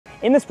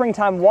In the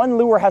springtime, one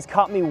lure has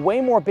caught me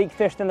way more big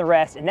fish than the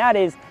rest, and that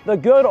is the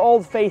good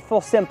old faithful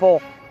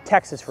simple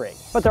Texas rig.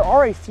 But there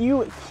are a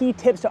few key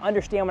tips to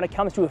understand when it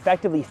comes to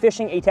effectively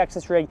fishing a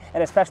Texas rig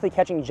and especially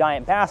catching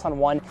giant bass on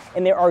one,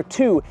 and there are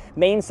two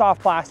main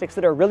soft plastics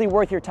that are really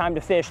worth your time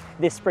to fish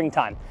this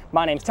springtime.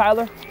 My name's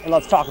Tyler, and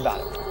let's talk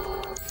about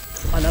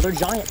it. Another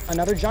giant,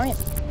 another giant.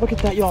 Look at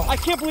that, y'all. I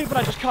can't believe what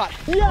I just caught.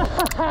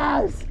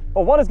 Yes!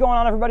 Well, what is going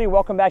on, everybody?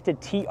 Welcome back to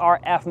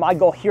TRF. My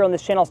goal here on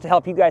this channel is to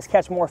help you guys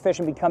catch more fish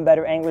and become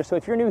better anglers. So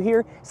if you're new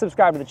here,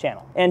 subscribe to the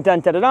channel. And dun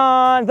dun dun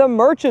dun, the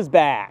merch is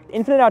back.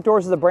 Infinite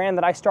Outdoors is a brand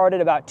that I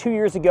started about 2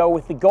 years ago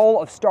with the goal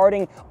of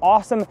starting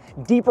awesome,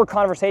 deeper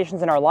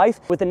conversations in our life,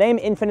 with the name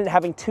Infinite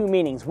having two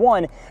meanings.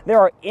 One, there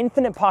are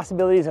infinite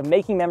possibilities of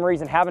making memories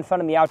and having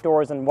fun in the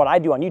outdoors and what I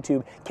do on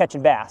YouTube,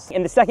 catching bass.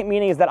 And the second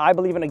meaning is that I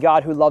believe in a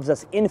God who loves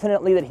us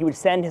infinitely, that he would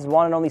send his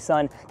one and only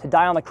son to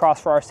die on the cross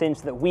for our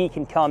sins so that we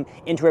can come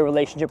into a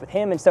relationship with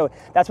him. And so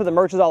that's what the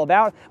merch is all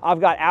about.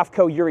 I've got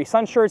AFCO Yuri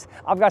sun shirts.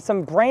 I've got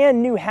some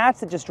brand new hats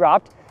that just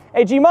dropped.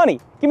 Hey, G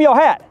Money, give me your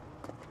hat.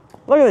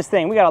 Look at this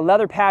thing. We got a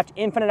leather patch,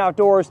 Infinite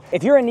Outdoors.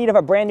 If you're in need of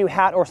a brand new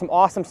hat or some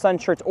awesome sun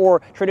shirts or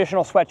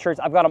traditional sweatshirts,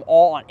 I've got them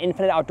all on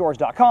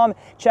infiniteoutdoors.com.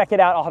 Check it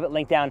out. I'll have it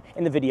linked down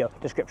in the video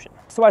description.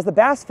 So as the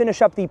bass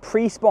finish up the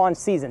pre-spawn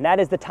season, that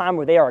is the time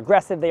where they are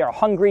aggressive, they are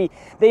hungry,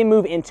 they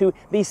move into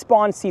the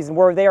spawn season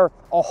where they are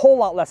a whole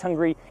lot less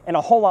hungry and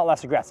a whole lot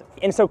less aggressive.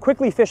 And so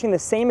quickly fishing the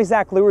same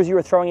exact lures you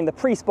were throwing in the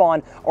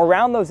pre-spawn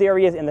around those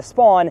areas in the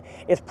spawn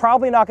is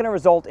probably not going to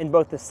result in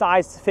both the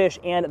size of fish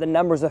and the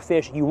numbers of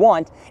fish you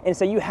want. And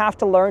so you have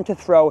to learn to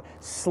throw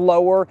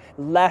slower,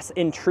 less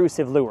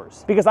intrusive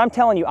lures. Because I'm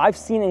telling you, I've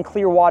seen in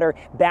clear water,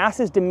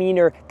 bass's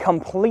demeanor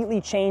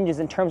completely changes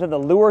in terms of the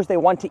lures they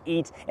want to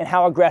eat and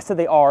how aggressive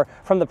they are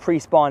from the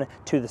pre-spawn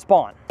to the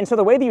spawn. And so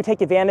the way that you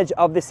take advantage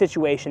of this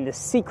situation, the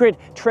secret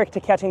trick to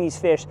catching these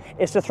fish,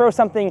 is to throw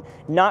something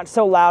not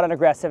so loud and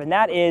aggressive, and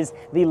that is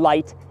the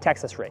light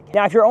Texas rig.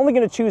 Now, if you're only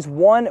going to choose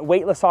one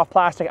weightless soft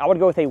plastic, I would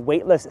go with a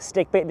weightless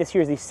stick bait. This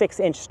here is the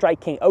 6-inch Strike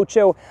King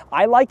Ocho.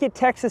 I like it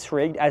Texas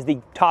rigged, as the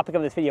topic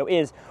of this video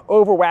is,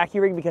 over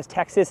wacky rig, because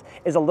Texas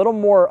is a little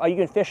more, you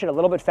can fish it a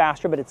little bit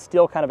faster, but it's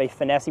still kind of a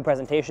finessey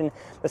presentation.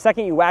 The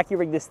second you wacky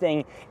rig this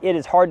thing, it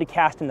is hard to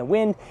cast in the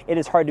wind, it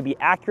is hard to be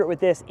accurate with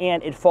this,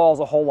 and it falls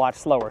a whole lot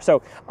slower.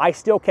 So I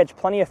still catch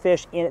plenty of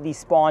fish in the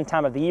spawn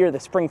time of the year, the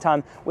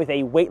springtime, with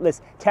a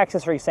weightless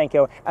Texas rig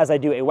Senko as I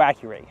do a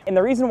wacky rig. And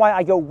the reason why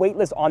I go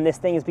weightless on this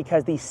thing is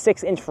because the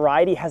 6-inch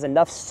variety has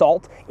enough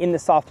salt in the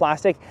soft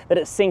plastic that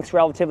it sinks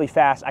relatively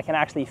fast. I can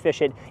actually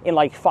fish it in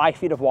like 5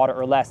 feet of water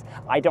or less.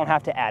 I don't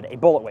have to add a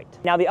bullet weight.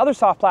 Now, the other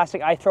soft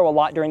plastic I throw a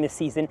lot during this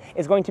season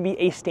is going to be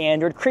a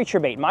standard creature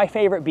bait, my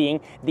favorite being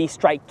the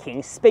Strike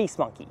King Space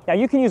Monkey. Now,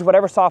 you can use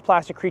whatever soft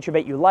plastic creature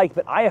bait you like,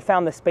 but I have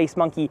found the Space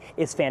Monkey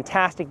is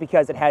fantastic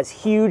because it has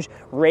huge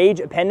rage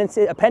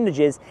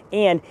appendages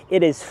and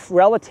it is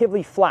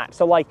relatively flat.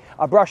 So like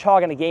a brush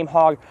hog and a game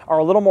hog are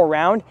a little more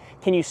round.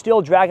 Can you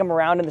still drag them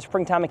around in the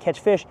springtime and catch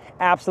fish?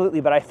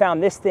 Absolutely, but I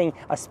found this thing,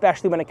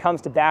 especially when it comes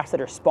to bass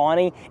that are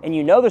spawning, and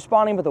you know they're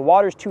spawning, but the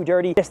water's too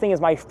dirty, this thing is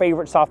my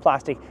favorite soft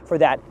plastic for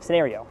that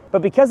scenario.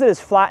 But because it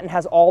is flat and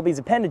has all these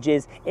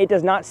appendages, it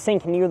does not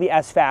sink nearly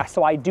as fast,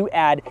 so I do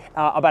add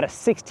about a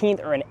 1/16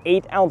 or an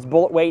 1/8 ounce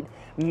bullet weight.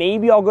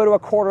 Maybe I'll go to a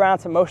 1/4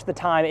 ounce, but most of the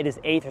time it is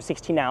 1/8 or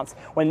 16 ounce.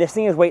 When this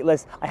thing is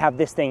weightless, I have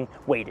this thing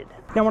weighted.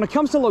 Now, when it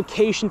comes to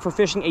location for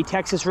fishing a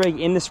Texas rig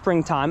in the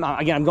springtime,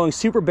 again, I'm going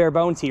super bare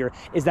bones here,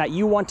 is that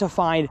you want to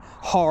find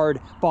hard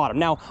bottom.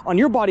 Now, on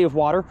your body of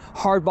water,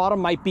 hard bottom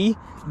might be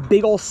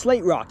big old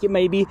slate rock, it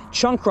may be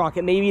chunk rock,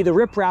 it may be the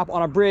riprap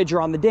on a bridge or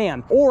on the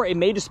dam, or it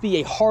may just be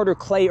a harder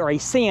clay or a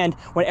sand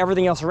when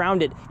everything else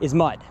around it is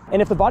mud.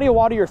 And if the body of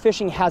water you're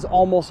fishing has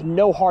almost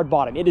no hard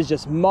bottom, it is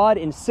just mud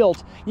and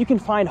silt, you can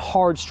find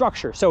hard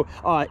structure. So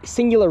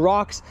singular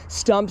rocks,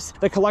 stumps,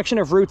 the collection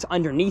of roots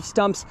underneath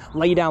stumps,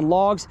 lay down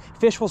logs,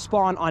 fish will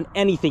spawn on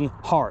anything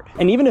hard.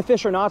 And even if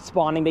fish are not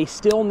spawning, they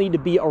still need to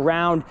be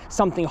around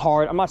something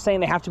hard. I'm not saying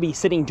they have to be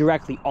sitting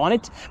directly on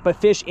it, but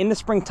fish in the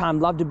springtime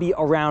love to be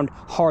around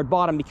hard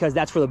bottom because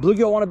that's where the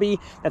bluegill want to be,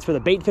 that's where the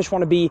bait fish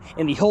want to be,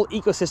 and the whole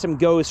ecosystem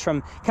goes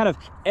from kind of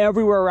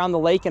everywhere around the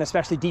lake, and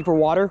especially deeper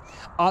water,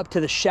 up to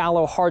the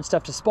shallow hard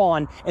stuff to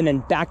spawn, and then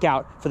back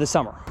out for the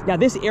summer. Now,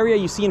 this area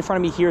you see in front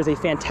of me here is a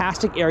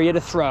fantastic area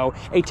to throw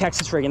a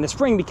Texas rig in the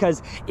spring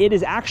because it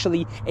is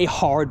actually a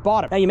hard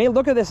bottom. Now, you may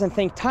look at this and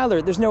think,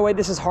 Tyler, there's no way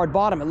this is hard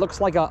bottom. It looks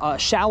like a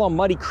shallow,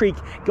 muddy creek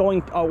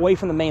going away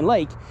from the main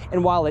lake.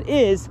 And while it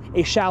is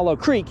a shallow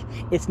creek,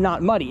 it's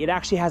not muddy. It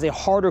actually has a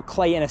harder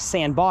clay and a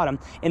sand bottom.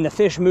 And the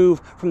fish move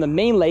from the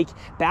main lake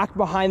back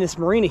behind this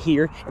marina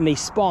here, and they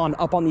spawn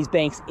up on these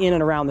banks in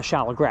and around the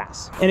shallow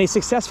grass. And a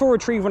successful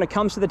retrieve when it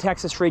comes to the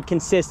Texas rig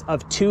consists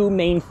of two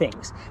main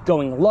things: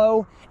 going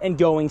low and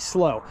going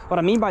slow. What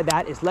I mean by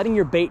that is letting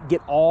your bait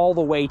get all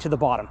the way to the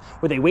bottom.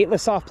 With a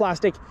weightless soft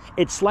plastic,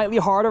 it's slightly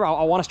harder.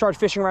 I want to start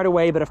fishing right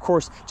away, but of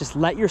course, just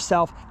let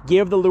yourself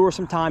give the lure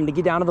some time to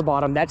get down to the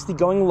bottom. That's the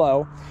going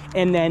low.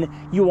 And then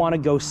you want to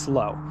go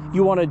slow.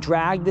 You want to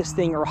drag this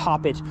thing or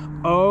hop it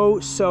oh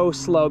so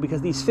slow,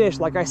 because these fish,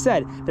 like I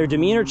said, their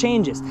demeanor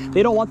changes.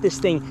 They don't want this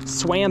thing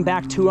swam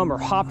back to them or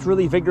hopped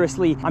really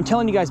vigorously. I'm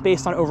telling you guys,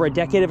 based on over a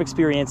decade of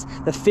experience,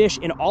 the fish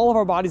in all of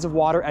our bodies of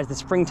water as the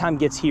springtime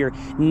gets here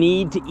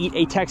need to eat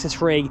a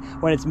Texas rig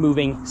when it's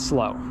moving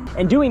slow.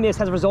 And doing this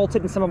has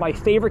resulted in some of my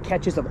favorite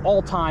catches of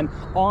all time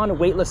on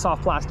weightless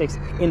soft plastics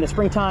in the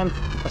springtime.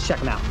 Let's check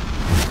them out.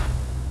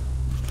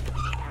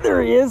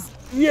 There he is.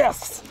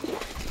 Yes.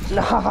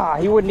 Nah,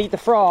 he wouldn't eat the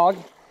frog,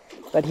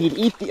 but he'd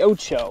eat the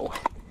ocho.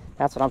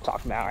 That's what I'm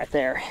talking about right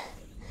there.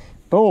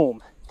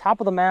 Boom.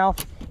 Top of the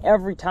mouth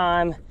every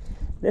time.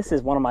 This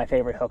is one of my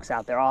favorite hooks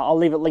out there. I'll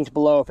leave it linked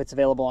below if it's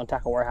available on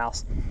Tackle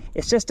Warehouse.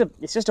 It's just a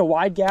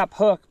wide gap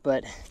hook,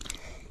 but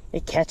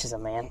it catches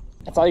them, man.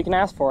 That's all you can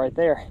ask for right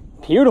there.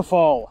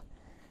 Beautiful.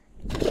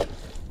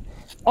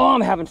 Oh,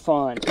 I'm having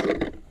fun.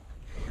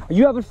 Are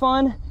you having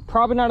fun?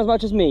 Probably not as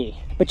much as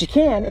me, but you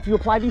can if you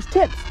apply these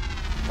tips.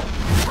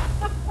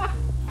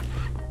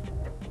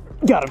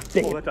 Got him.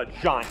 Big. Oh, that's a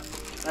giant.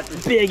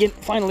 That's big. And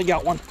finally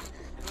got one.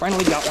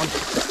 Finally got one.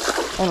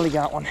 Finally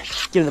got one.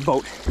 Get in the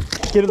boat.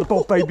 Get in the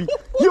boat, baby.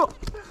 Yeah.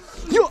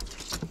 Yeah.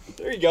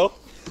 There you go.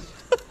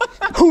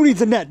 Who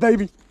needs a net,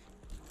 baby?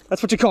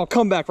 That's what you call a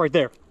comeback right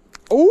there.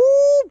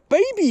 Oh,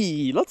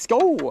 baby. Let's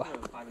go.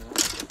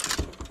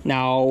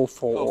 No,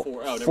 four.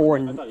 Oh, four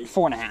and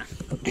a half.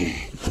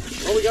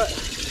 Oh, we got.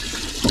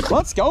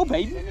 Let's go,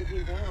 baby.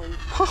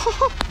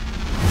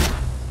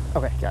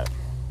 Okay, got it.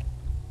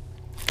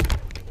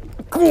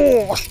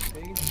 Oh.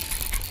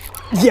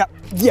 Yep,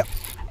 yep.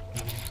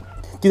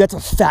 Dude, that's a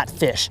fat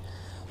fish.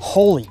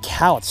 Holy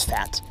cow, it's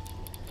fat.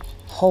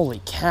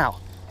 Holy cow.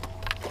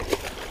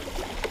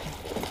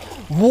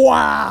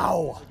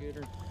 Wow.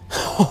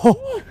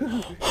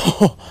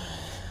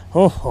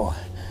 Oh,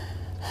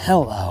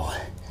 hello.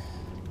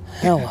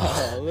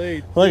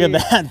 Hello. Look at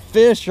that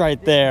fish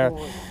right there.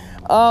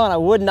 Oh, and I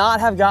would not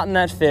have gotten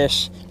that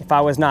fish if I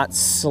was not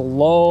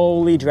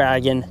slowly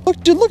dragging. Look,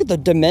 dude, look at the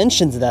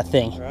dimensions of that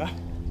thing.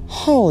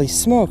 Holy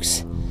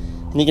smokes.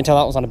 And you can tell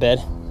that was on a bed.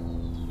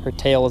 Her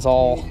tail is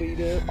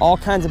all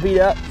kinds of beat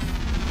up.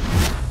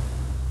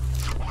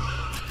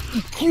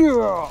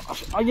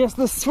 Gosh, I guess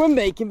the swim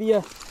bait can be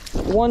a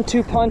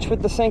 1-2 punch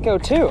with the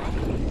Senko too.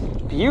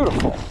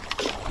 Beautiful,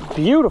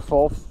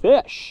 beautiful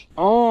fish.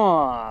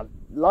 Oh,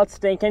 let's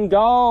stinking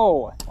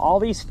go. All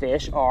these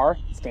fish are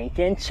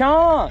stinking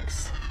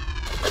chunks.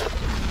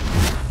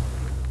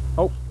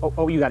 Oh,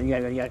 you got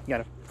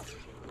it.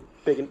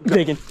 Biggin.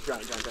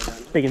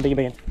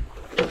 Biggin.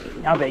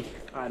 How big?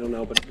 I don't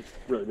know, but it's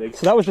really big.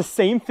 So that was the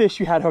same fish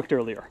you had hooked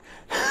earlier.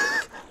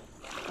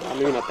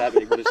 Maybe not that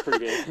big, but it's pretty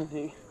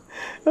big.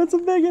 That's a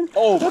big one.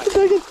 Oh, that's a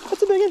big one.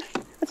 That's a big one.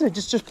 That's it.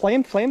 Just play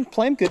him good.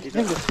 Play him good.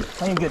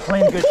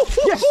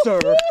 Yes, sir.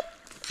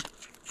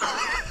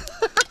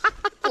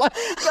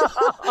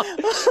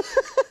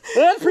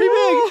 That's pretty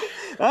big.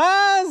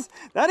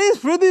 That is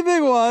pretty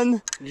big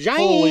one. Giant.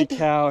 Holy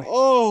cow.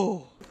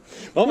 Oh.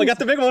 Well, I got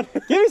the big one.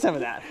 Give me some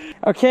of that.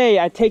 Okay,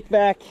 I take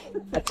back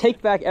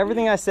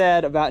everything I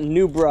said about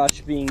new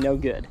brush being no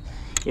good.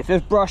 If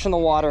there's brush in the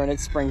water and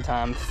it's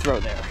springtime, throw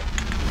there.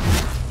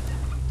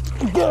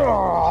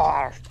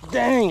 Gosh,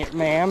 dang it,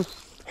 man.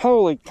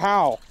 Holy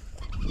cow.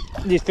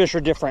 These fish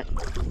are different.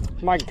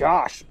 My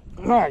gosh,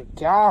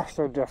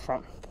 they're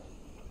different.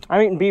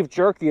 I'm eating beef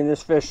jerky and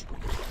this fish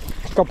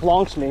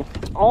belongs to me.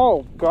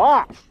 Oh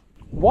gosh,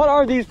 what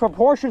are these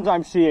proportions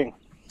I'm seeing?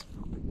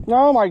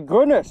 Oh my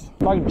goodness,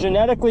 like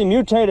genetically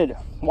mutated.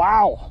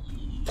 Wow.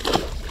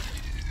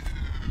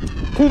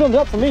 2 thumbs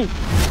up for me.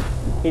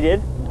 He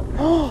did.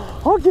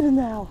 I'll get him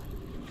now.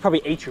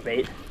 Probably ate your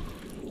bait.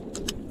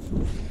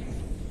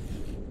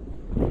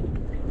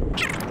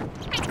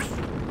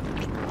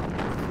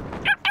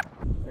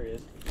 There he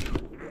is.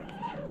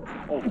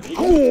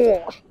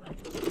 Oh,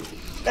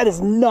 that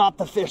is not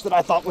the fish that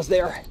I thought was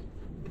there.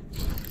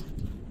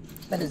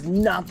 That is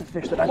not the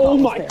fish that I thought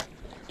was there.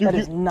 Dude, that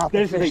is not the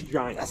fish. This is a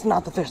giant. That's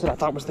not the fish that I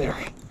thought was there.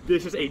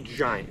 This is a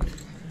giant.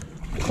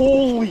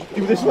 Holy,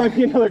 dude, this might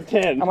be another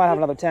 10. I might have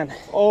another 10.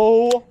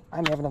 Oh.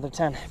 I may have another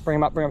 10. Bring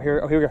him up,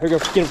 here. Oh, here we go.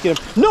 Get him.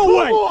 No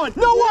way!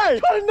 No way!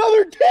 Got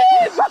another 10!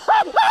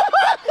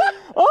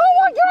 Oh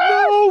my god!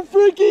 No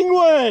freaking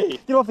way!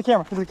 Get off the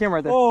camera. Look at the camera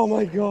right there. Oh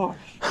my gosh.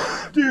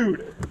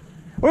 Dude.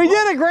 We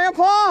did it,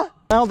 Grandpa! I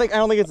don't think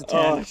it's a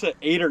 10. It's an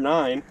 8 or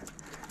 9.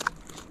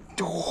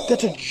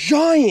 That's a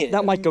giant.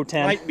 That might go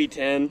 10. Might be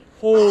 10.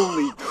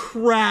 Holy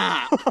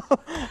crap.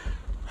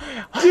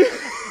 Dude.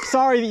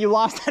 Sorry that you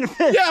lost that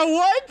fish. Yeah,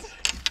 what?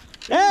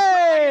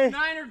 Hey!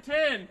 9 or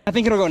 10. I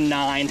think it'll go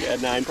 9. Yeah,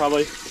 9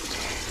 probably.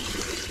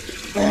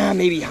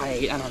 Maybe high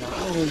 8, I don't know.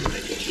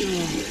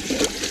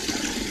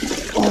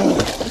 Oh.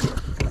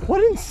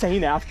 What an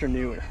insane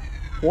afternoon.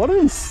 What an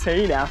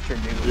insane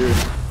afternoon. Dude.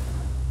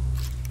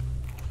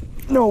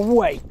 No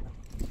way.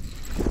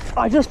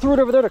 I just threw it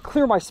over there to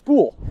clear my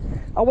spool.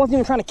 I wasn't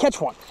even trying to catch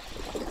one.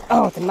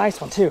 Oh, it's a nice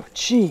one too.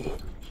 Gee.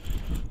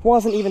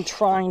 Wasn't even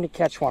trying to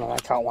catch one and I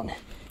caught one.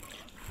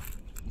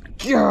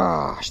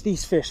 Gosh,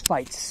 these fish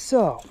fight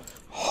so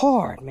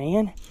hard,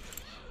 man.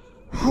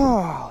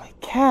 Holy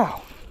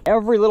cow.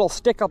 Every little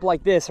stick up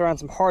like this around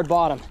some hard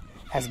bottom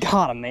has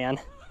got him, man.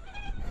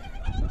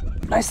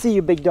 I see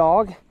you, big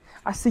dog.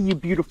 I see you,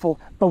 beautiful,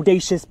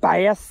 bodacious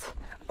bass.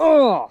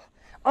 Oh,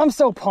 I'm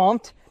so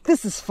pumped.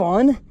 This is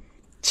fun.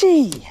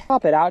 Gee.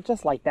 Pop it out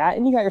just like that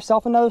and you got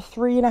yourself another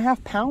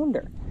 3.5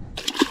 pounder.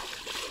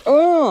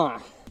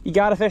 You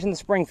gotta fish in the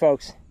spring,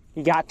 folks.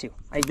 You got to.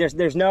 Like,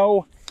 there's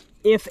no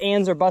ifs,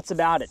 ands, or buts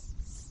about it.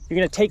 You're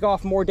gonna take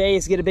off more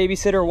days, get a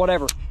babysitter or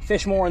whatever.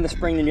 Fish more in the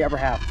spring than you ever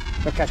have.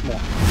 You'll catch more.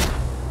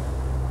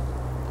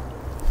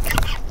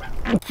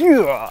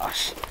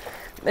 Gosh,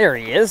 there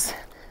he is.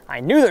 I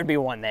knew there'd be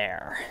one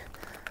there.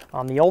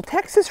 On the old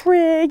Texas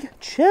rig.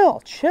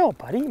 Chill,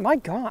 buddy, my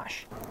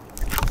gosh.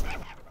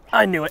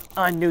 I knew it,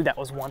 I knew that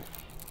was one.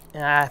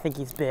 I think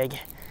he's big,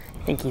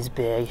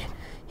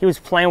 He was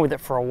playing with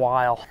it for a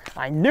while.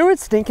 I knew it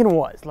stinking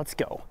was, let's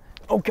go.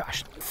 Oh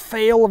gosh,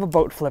 fail of a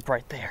boat flip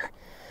right there.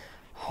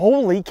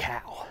 Holy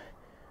cow.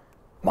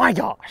 My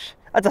gosh,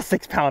 that's a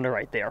 6 pounder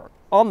right there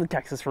on the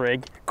Texas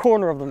rig,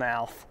 corner of the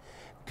mouth.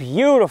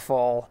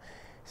 Beautiful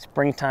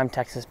springtime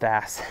Texas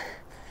bass.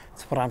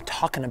 That's what I'm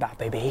talking about,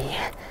 baby.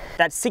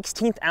 That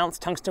 16th ounce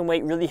tungsten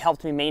weight really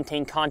helped me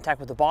maintain contact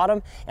with the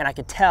bottom, and I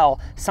could tell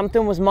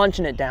something was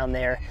munching it down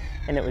there,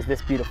 and it was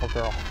this beautiful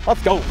girl.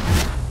 Let's go.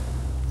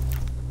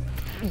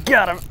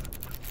 Got him.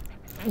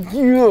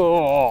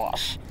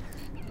 Gosh.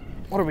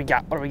 What do we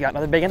got?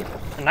 Another big one?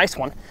 A nice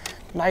one.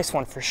 Nice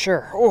one for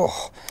sure.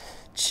 Oh,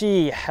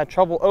 gee, I had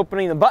trouble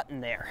opening the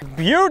button there.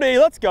 Beauty,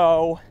 let's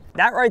go.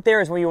 That right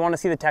there is where you want to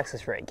see the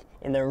Texas rig,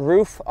 in the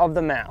roof of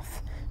the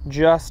mouth,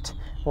 just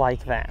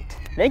like that.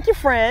 Thank you,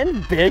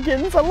 friend.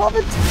 Biggins, I love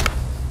it.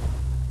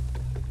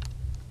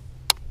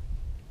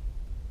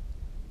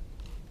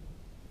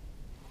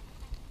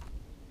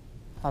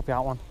 I've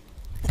got one.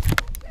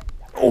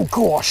 Oh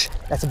gosh,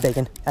 that's a big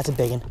one. That's a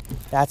big one.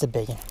 That's a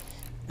big one.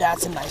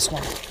 That's a nice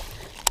one.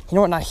 You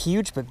know what, not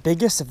huge, but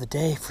biggest of the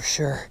day for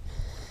sure.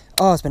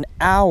 Oh, it's been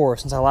hours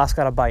since I last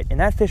got a bite.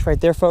 And that fish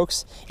right there,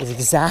 folks, is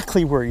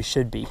exactly where he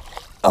should be.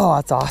 Oh,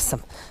 that's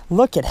awesome.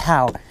 Look at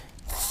how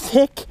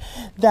thick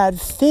that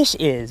fish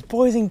is,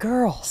 boys and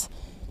girls.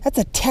 That's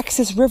a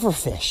Texas river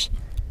fish.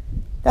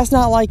 That's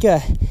not like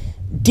a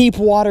deep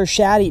water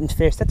shad-eating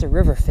fish. That's a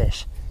river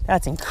fish.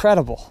 That's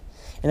incredible.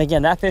 And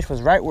again, that fish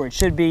was right where it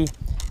should be.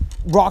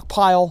 Rock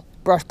pile,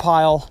 brush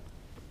pile,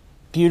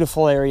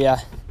 beautiful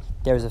area.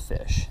 There's a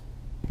fish.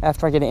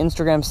 After I get an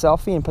Instagram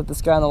selfie and put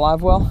this guy in the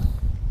live well,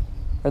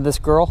 or this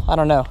girl, I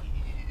don't know.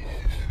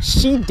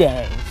 She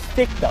dang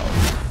thick though.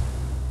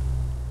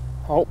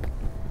 Oh.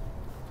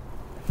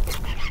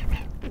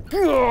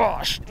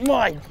 Gosh,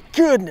 my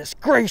goodness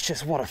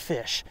gracious, what a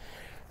fish.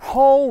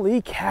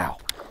 Holy cow,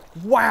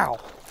 wow.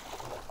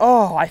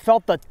 Oh, I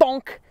felt the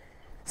thunk,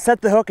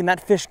 set the hook, and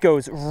that fish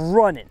goes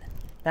running.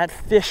 That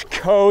fish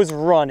goes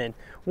running.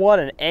 What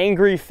an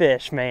angry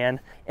fish, man.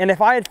 And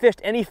if I had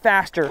fished any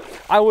faster,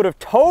 I would have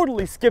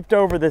totally skipped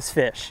over this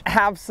fish.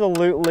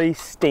 Absolutely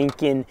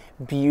stinking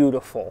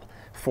beautiful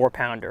 4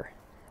 pounder.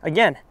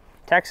 Again,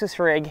 Texas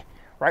rig,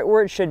 right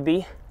where it should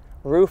be,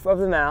 roof of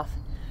the mouth,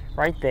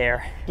 right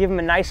there. Give him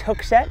a nice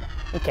hook set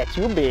and catch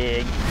you a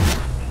big.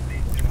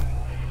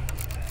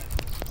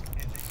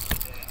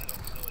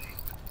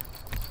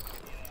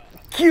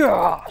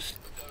 Gosh,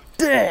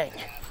 dang.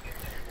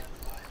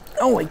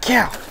 Holy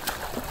cow,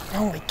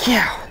 holy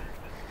cow.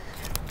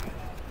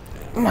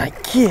 My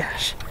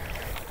gosh,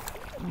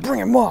 bring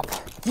him up,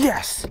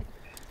 yes.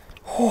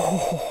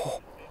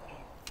 Oh.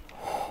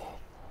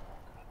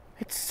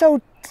 It's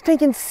so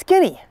stinking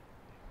skinny.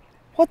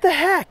 What the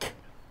heck?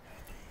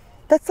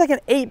 That's like an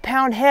 8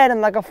 pound head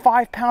and like a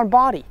 5 pound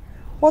body.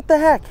 What the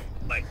heck?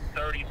 Like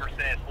 30%,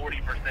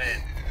 40%.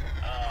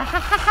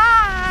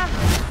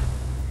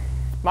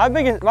 My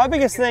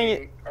biggest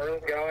thing.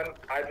 Early going,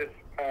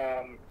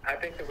 I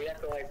think that we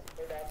have to like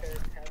put it out there and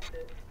test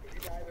it. If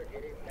you guys are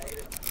getting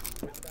negative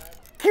feedback.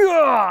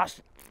 Gosh,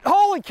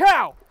 holy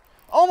cow.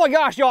 Oh my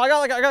gosh, y'all, I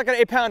got like an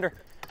 8 pounder.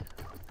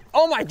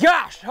 Oh my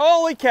gosh,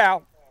 holy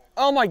cow.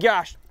 Oh my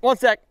gosh, one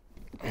sec.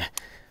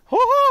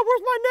 Oh,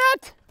 where's my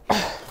net?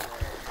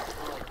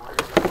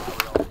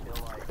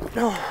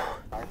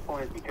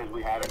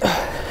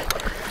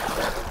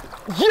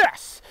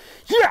 Yes,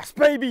 yes,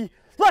 baby.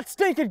 Let's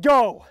stink and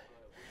go.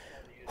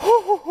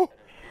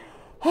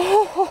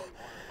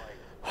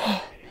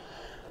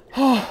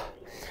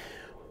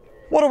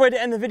 What a way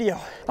to end the video.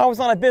 I was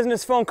on a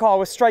business phone call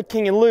with Strike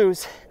King and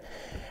Luz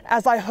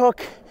as I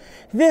hook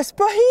this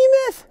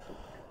behemoth.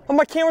 Oh,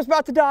 my camera's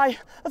about to die.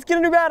 Let's get a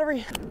new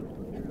battery.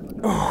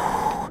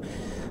 Oh,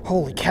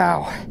 holy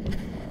cow.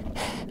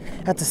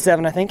 That's a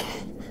 7, I think.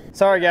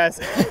 Sorry, guys.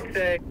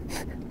 Did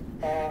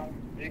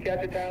you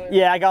catch it, Tyler?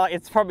 Yeah, I got,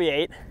 it's probably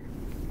 8.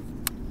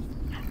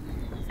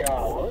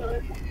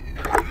 God.